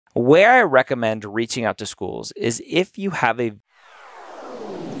Where I recommend reaching out to schools is if you have a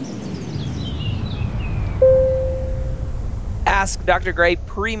Ask Dr. Gray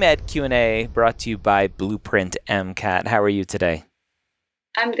Premed Q&A brought to you by Blueprint MCAT. How are you today?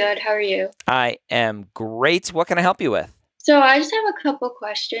 I'm good. How are you? I am great. What can I help you with? So I just have a couple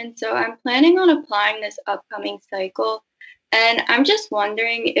questions. So I'm planning on applying this upcoming cycle, and I'm just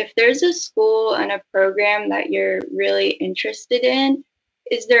wondering if there's a school and a program that you're really interested in,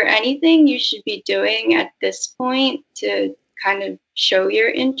 is there anything you should be doing at this point to kind of show your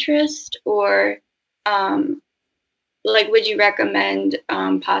interest, or um, would you recommend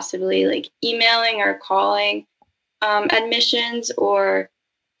possibly like emailing or calling admissions, or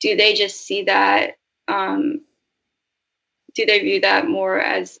do they just see that? Do they view that more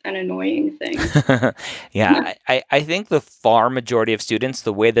as an annoying thing? Yeah, I think the far majority of students,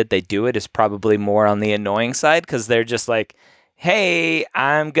 the way that they do it is probably more on the annoying side because they're just like, hey,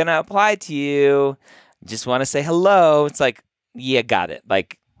 I'm going to apply to you. Just want to say hello. It's like, yeah, got it.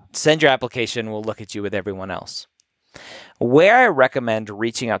 Like, send your application. We'll look at you with everyone else. Where I recommend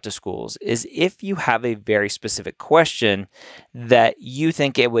reaching out to schools is if you have a very specific question that you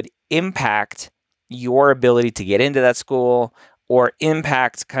think it would impact your ability to get into that school or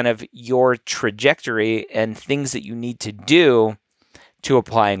impact kind of your trajectory and things that you need to do to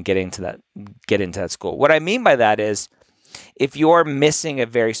apply and get into that school. What I mean by that is if you're missing a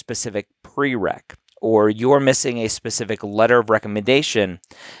very specific prereq or you're missing a specific letter of recommendation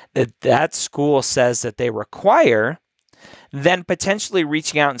that school says that they require, then potentially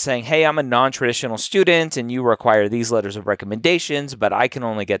reaching out and saying, hey, I'm a non-traditional student and you require these letters of recommendations, but I can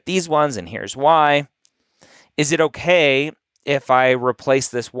only get these ones and here's why. Is it okay if I replace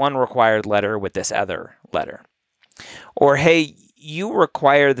this one required letter with this other letter? Or, hey, you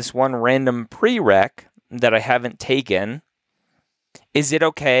require this one random prereq that I haven't taken. Is it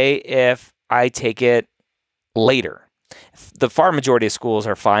okay if I take it later? The far majority of schools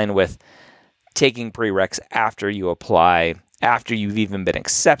are fine with taking prereqs after you apply, after you've even been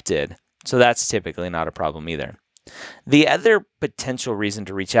accepted. So that's typically not a problem either. The other potential reason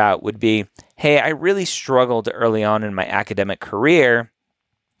to reach out would be, hey, I really struggled early on in my academic career.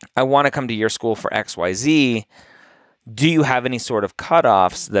 I want to come to your school for XYZ. Do you have any sort of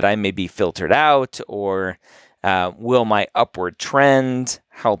cutoffs that I may be filtered out, or will my upward trend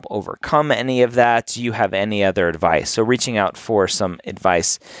help overcome any of that? Do you have any other advice? So reaching out for some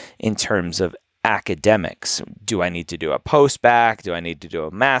advice in terms of academics. Do I need to do a post-bac? Do I need to do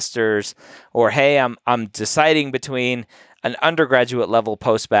a master's? Or, hey, I'm deciding between an undergraduate level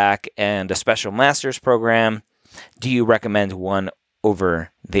post-bac and a special master's program. Do you recommend one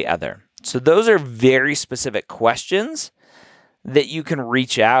over the other? So those are very specific questions that you can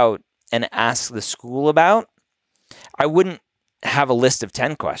reach out and ask the school about. I wouldn't have a list of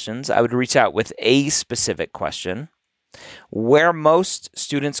 10 questions. I would reach out with a specific question. Where most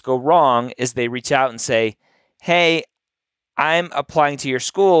students go wrong is they reach out and say, hey, I'm applying to your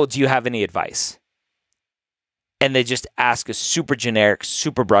school. Do you have any advice? And they just ask a super generic,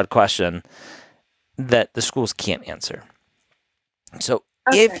 super broad question that the schools can't answer. So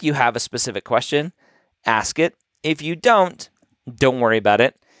if you have a specific question, ask it. If you don't worry about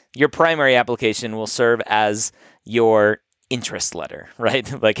it. Your primary application will serve as your interest letter,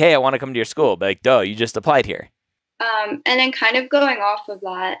 right? Like, hey, I want to come to your school. But like, duh, you just applied here. And then kind of going off of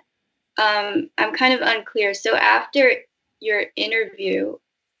that, I'm kind of unclear. So after your interview,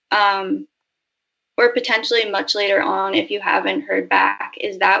 or potentially much later on, if you haven't heard back,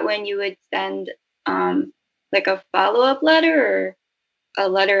 is that when you would send like a follow-up letter or a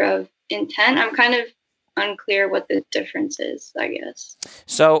letter of intent? I'm kind of unclear what the difference is, I guess.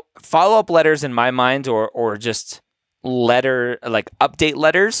 So follow-up letters in my mind or just update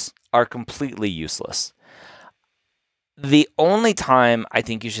letters are completely useless. The only time I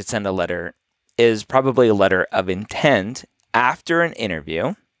think you should send a letter is probably a letter of intent after an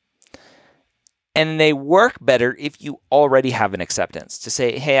interview. And they work better if you already have an acceptance to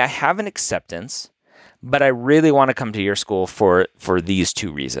say, hey, I have an acceptance, but I really want to come to your school for these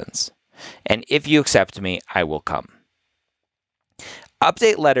two reasons. And if you accept me, I will come.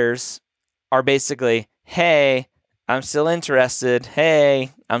 Update letters are basically, hey, I'm still interested.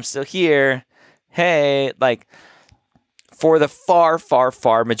 Hey, I'm still here. Hey, like for the far, far,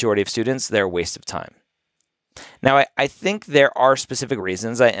 far majority of students, they're a waste of time. Now, I think there are specific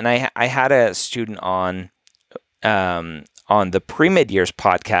reasons. I had a student on the Premed Years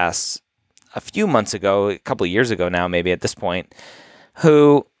podcast a few months ago, a couple of years ago now, maybe at this point,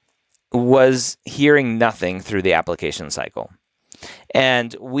 who was hearing nothing through the application cycle.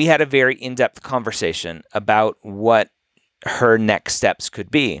 And we had a very in-depth conversation about what her next steps could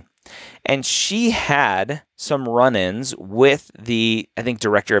be. And she had some run-ins with the, I think,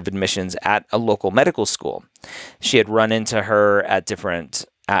 director of admissions at a local medical school. She had run into her at different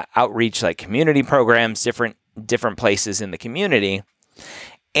outreach, like community programs, different places in the community.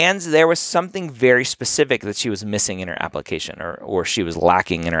 And there was something very specific that she was missing in her application, or she was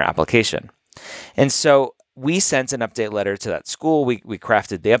lacking in her application. And so we sent an update letter to that school. We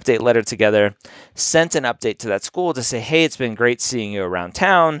crafted the update letter together, sent an update to that school to say, hey, it's been great seeing you around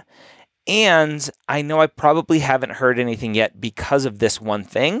town. And I know I probably haven't heard anything yet because of this one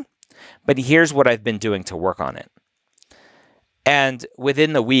thing, but here's what I've been doing to work on it. And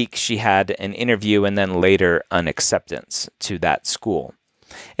within the week, she had an interview and then later an acceptance to that school.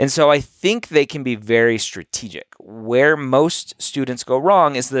 And so I think they can be very strategic. Where most students go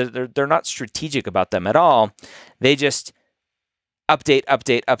wrong is that they're not strategic about them at all. They just update,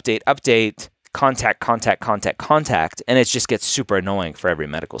 contact, and it just gets super annoying for every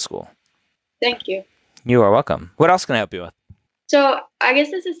medical school. Thank you. You are welcome. What else can I help you with? So I guess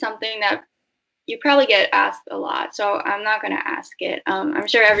this is something that you probably get asked a lot, so I'm not going to ask it. I'm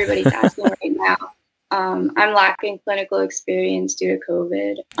sure everybody's asking right now. I'm lacking clinical experience due to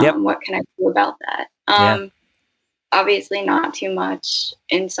COVID. Yep. What can I do about that? Obviously not too much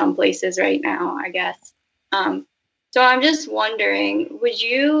in some places right now, I guess. So I'm just wondering, would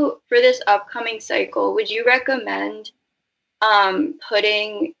you, for this upcoming cycle, would you recommend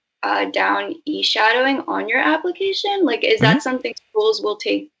putting down e-shadowing on your application? Like, is that something schools will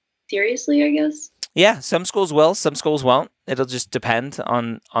take seriously, I guess? Yeah, some schools will, some schools won't. It'll just depend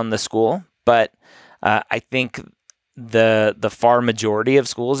on the school. But I think the far majority of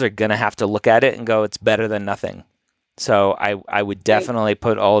schools are going to have to look at it and go, it's better than nothing. So I would definitely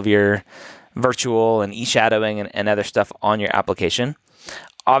put all of your virtual and e-shadowing and other stuff on your application.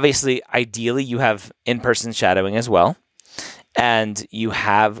 Obviously, ideally, you have in-person shadowing as well, and you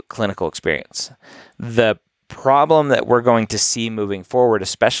have clinical experience. The problem that we're going to see moving forward,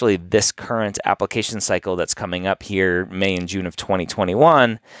 especially this current application cycle that's coming up here, May and June of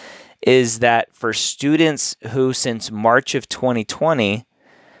 2021, is that for students who since March of 2020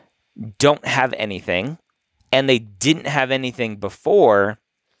 don't have anything, and they didn't have anything before,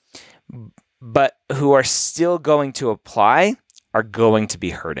 but who are still going to apply, are going to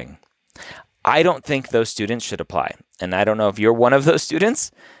be hurting. I don't think those students should apply. And I don't know if you're one of those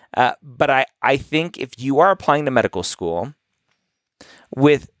students, but I think if you are applying to medical school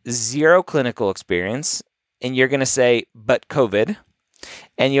with zero clinical experience, and you're going to say, but COVID,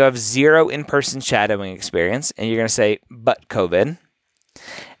 and you have zero in-person shadowing experience, and you're going to say, but COVID,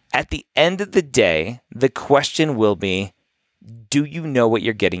 at the end of the day, the question will be, do you know what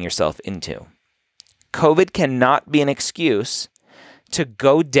you're getting yourself into? COVID cannot be an excuse to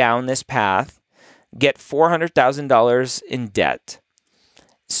go down this path, get $400,000 in debt,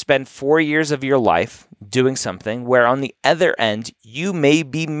 spend 4 years of your life doing something where on the other end, you may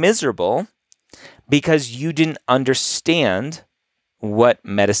be miserable because you didn't understand what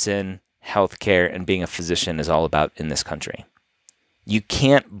medicine, healthcare, and being a physician is all about in this country. You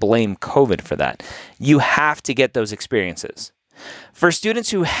can't blame COVID for that. You have to get those experiences. For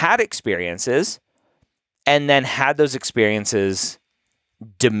students who had experiences and then had those experiences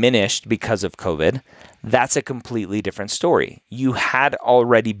diminished because of COVID, that's a completely different story. You had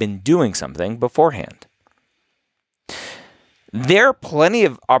already been doing something beforehand. There are plenty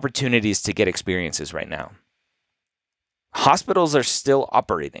of opportunities to get experiences right now. Hospitals are still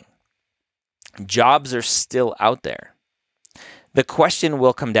operating. Jobs are still out there. The question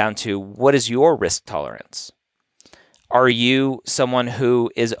will come down to, what is your risk tolerance? Are you someone who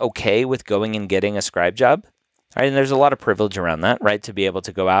is okay with going and getting a scribe job? Right? And there's a lot of privilege around that, right? To be able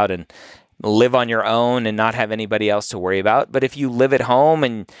to go out and live on your own and not have anybody else to worry about. But if you live at home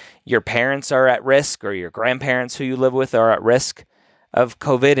and your parents are at risk, or your grandparents who you live with are at risk of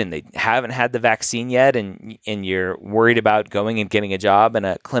COVID and they haven't had the vaccine yet, and you're worried about going and getting a job in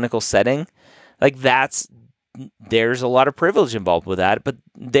a clinical setting, like there's a lot of privilege involved with that. But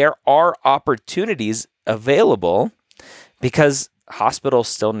there are opportunities available because hospitals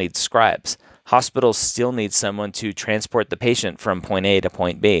still need scribes. Hospitals still need someone to transport the patient from point A to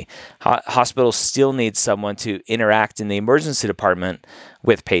point B. Hospitals still need someone to interact in the emergency department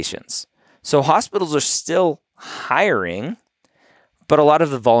with patients. So hospitals are still hiring, but a lot of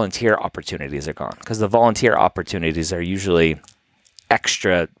the volunteer opportunities are gone because the volunteer opportunities are usually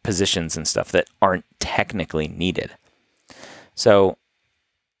extra positions and stuff that aren't technically needed. So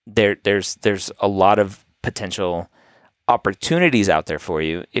there's a lot of potential opportunities out there for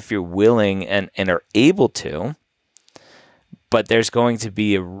you if you're willing and are able to, but there's going to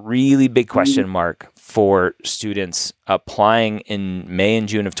be a really big question mark for students applying in May and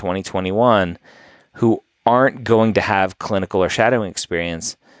June of 2021 who aren't going to have clinical or shadowing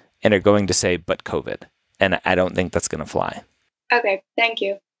experience and are going to say, but COVID. And I don't think that's going to fly. Okay, thank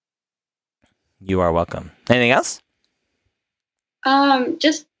you. You are welcome. Anything else?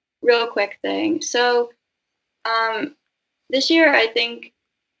 Just real quick thing. So, this year, I think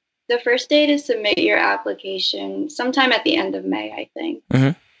the first day to submit your application, sometime at the end of May, I think.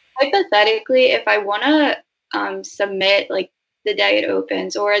 Mm-hmm. Hypothetically, if I want to submit like the day it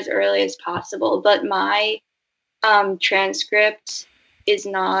opens or as early as possible, but my transcript is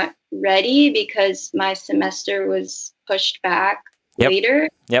not ready because my semester was pushed back later.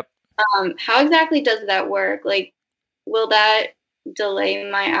 Yep. How exactly does that work? Like, will that delay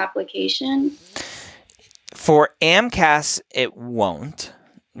my application? For AMCAS, it won't,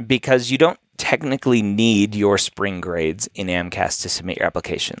 because you don't technically need your spring grades in AMCAS to submit your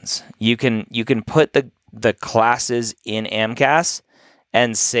applications. You can put the classes in AMCAS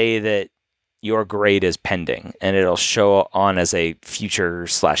and say that your grade is pending, and it'll show on as a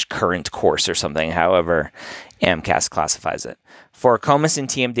future/current course or something, however AMCAS classifies it. For COMAS and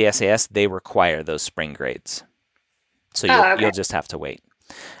TMDSAS, they require those spring grades. So you'll just have to wait.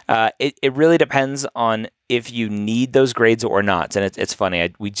 It really depends on if you need those grades or not. And it's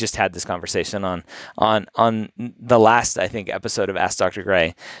funny, we just had this conversation on the last, I think, episode of Ask Dr.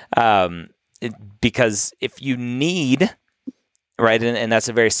 Gray. Because if you need, right, and that's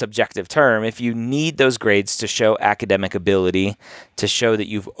a very subjective term, if you need those grades to show academic ability, to show that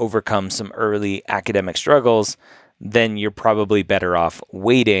you've overcome some early academic struggles, then you're probably better off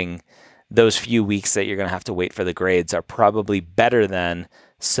waiting. Those few weeks that you're going to have to wait for the grades are probably better than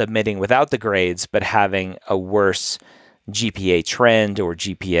submitting without the grades, but having a worse GPA trend or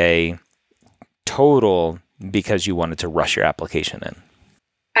GPA total because you wanted to rush your application in.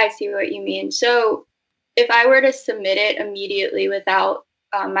 I see what you mean. So if I were to submit it immediately without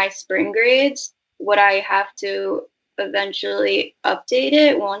my spring grades, would I have to eventually update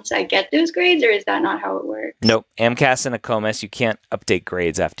it once I get those grades, or is that not how it works? Nope. AMCAS and a COMAS, you can't update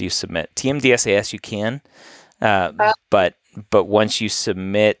grades after you submit. TMDSAS, you can, but once you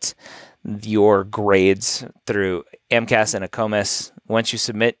submit your grades through AMCAS and a COMAS, once you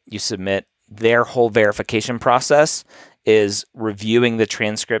submit, you submit. Their whole verification process is reviewing the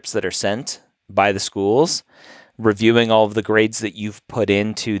transcripts that are sent by the schools, reviewing all of the grades that you've put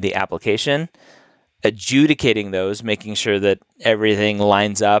into the application, adjudicating those, making sure that everything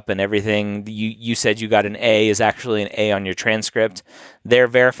lines up and everything you said you got an A is actually an A on your transcript. They're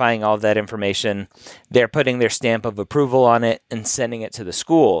verifying all of that information. They're putting their stamp of approval on it and sending it to the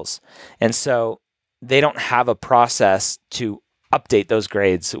schools. And so they don't have a process to update those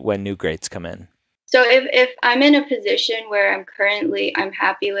grades when new grades come in. So if I'm in a position where I'm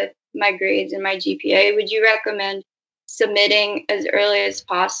happy with my grades and my GPA, would you recommend submitting as early as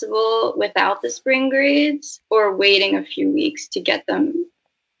possible without the spring grades, or waiting a few weeks to get them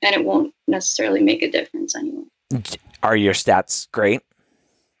and it won't necessarily make a difference anymore? Are your stats great?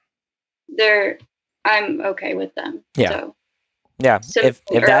 I'm okay with them. Yeah. So if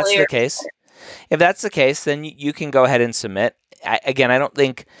that's the case, then you can go ahead and submit. I don't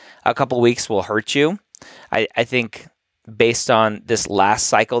think a couple weeks will hurt you. I think based on this last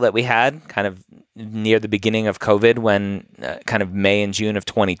cycle that we had, kind of near the beginning of COVID, when kind of May and June of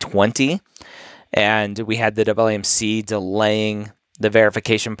 2020, and we had the AAMC delaying the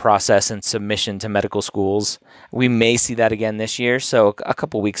verification process and submission to medical schools. We may see that again this year, so a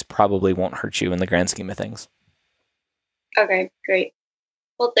couple weeks probably won't hurt you in the grand scheme of things. Okay, great.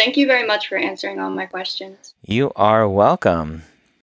 Well, thank you very much for answering all my questions. You are welcome.